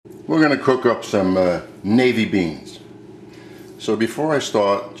We're going to cook up some navy beans. So before I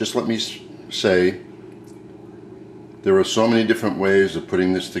start, just let me say there are so many different ways of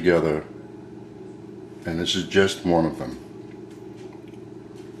putting this together, and this is just one of them.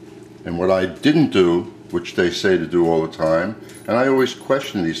 And what I didn't do, which they say to do all the time, and I always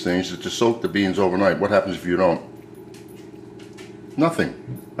question these things, is to soak the beans overnight. What happens if you don't? Nothing.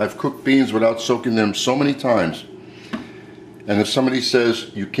 I've cooked beans without soaking them so many times. And if somebody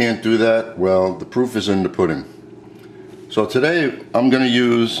says you can't do that, well, the proof is in the pudding. So today I'm going to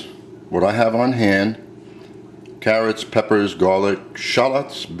use what I have on hand: carrots, peppers, garlic,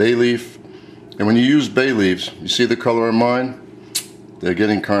 shallots, bay leaf. And when you use bay leaves, you see the color of mine? They're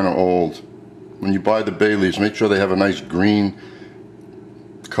getting kind of old. When you buy the bay leaves, make sure they have a nice green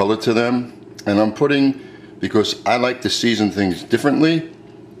color to them. And I'm putting, because I like to season things differently,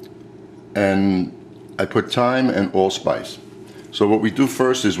 and I put thyme and allspice. So what we do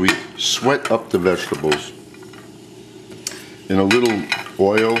first is we sweat up the vegetables in a little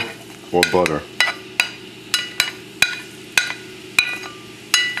oil or butter.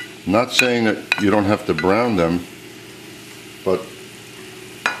 Not saying that you don't have to brown them, but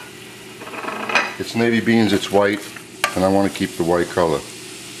it's navy beans, it's white, and I want to keep the white color.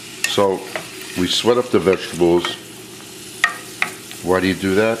 So we sweat up the vegetables. Why do you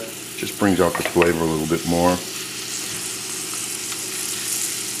do that? It just brings out the flavor a little bit more.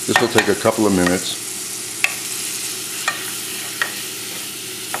 This will take a couple of minutes.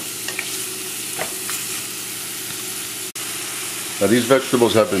 Now these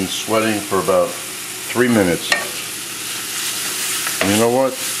vegetables have been sweating for about 3 minutes. And you know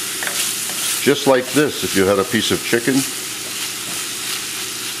what? Just like this, if you had a piece of chicken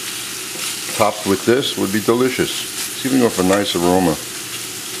topped with this, would be delicious. It's giving off a nice aroma.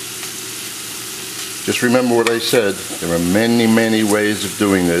 Just remember what I said. There are many, many ways of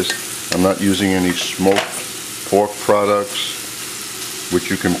doing this. I'm not using any smoked pork products, which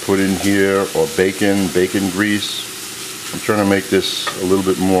you can put in here, or bacon grease. I'm trying to make this a little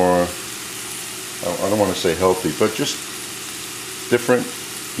bit more, I don't want to say healthy, but just different,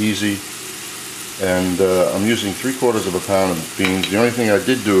 easy. And I'm using 3/4 of a pound of beans. The only thing I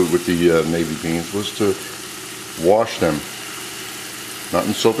did do with the navy beans was to wash them. Not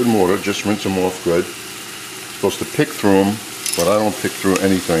in soap and water, just rinse them off good. Supposed to pick through them, but I don't pick through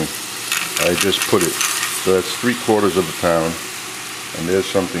anything. I just put it. So that's 3/4 of a pound. And there's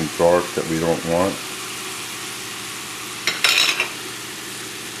something dark that we don't want.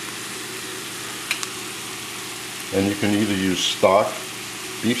 And you can either use stock,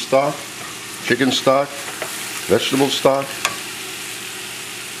 beef stock, chicken stock, vegetable stock,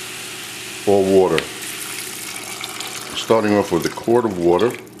 or water. Starting off with 1/4 of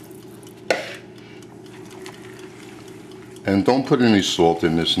water. And don't put any salt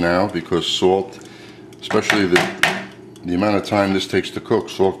in this now, because salt, especially the amount of time this takes to cook,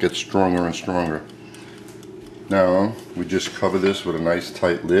 salt gets stronger and stronger. Now we just cover this with a nice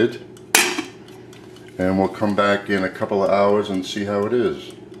tight lid, and we'll come back in a couple of hours and see how it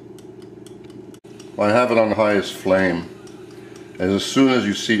is. I have it on the highest flame, and as soon as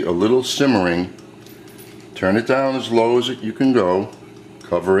you see a little simmering, turn it down as low as you can go,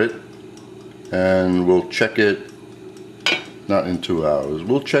 cover it, and we'll check it, not in 2 hours,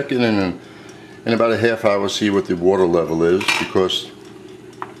 we'll check it in about a half hour, see what the water level is, because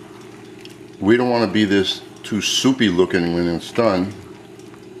we don't want to be this too soupy looking when it's done.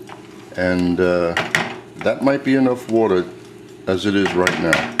 And that might be enough water as it is right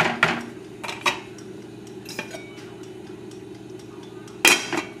now.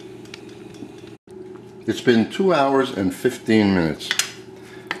 It's been 2 hours and 15 minutes,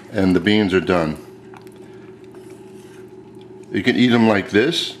 and the beans are done. You can eat them like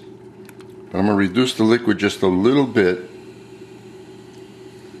this, but I'm going to reduce the liquid just a little bit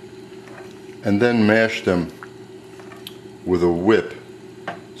and then mash them with a whip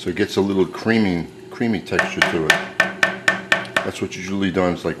so it gets a little creamy texture to it. That's what's usually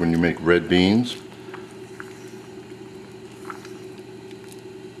done. It's like when you make red beans.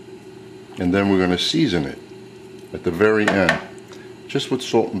 And then we're going to season it at the very end, just with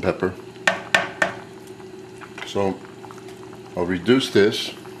salt and pepper. So I'll reduce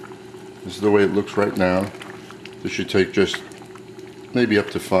this. This is the way it looks right now. This should take just maybe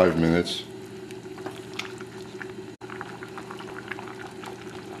up to 5 minutes.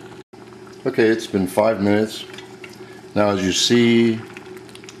 Okay, it's been 5 minutes. Now as you see,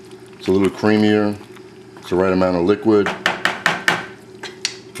 it's a little creamier. It's the right amount of liquid.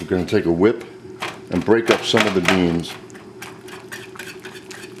 We're going to take a whip and break up some of the beans.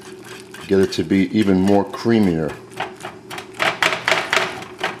 Get it to be even more creamier.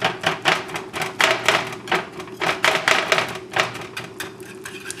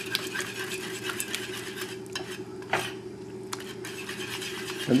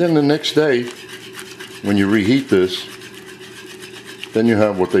 And then the next day, when you reheat this, then you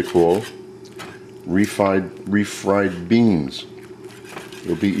have what they call refried beans.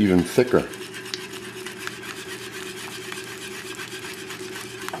 It'll be even thicker.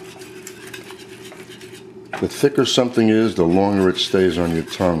 The thicker something is, the longer it stays on your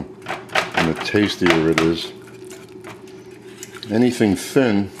tongue, and the tastier it is. Anything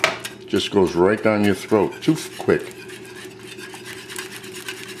thin just goes right down your throat, too quick.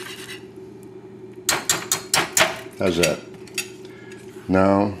 How's that?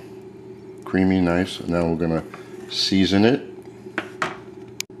 Now, creamy, nice. Now we're gonna season it.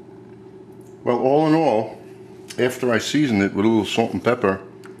 Well, all in all, after I season it with a little salt and pepper,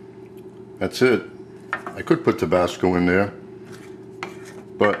 that's it. I could put Tabasco in there,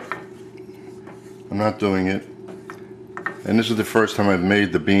 but I'm not doing it. And this is the first time I've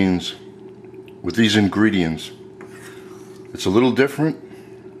made the beans with these ingredients. It's a little different,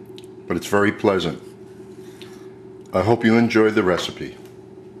 but it's very pleasant. I hope you enjoyed the recipe.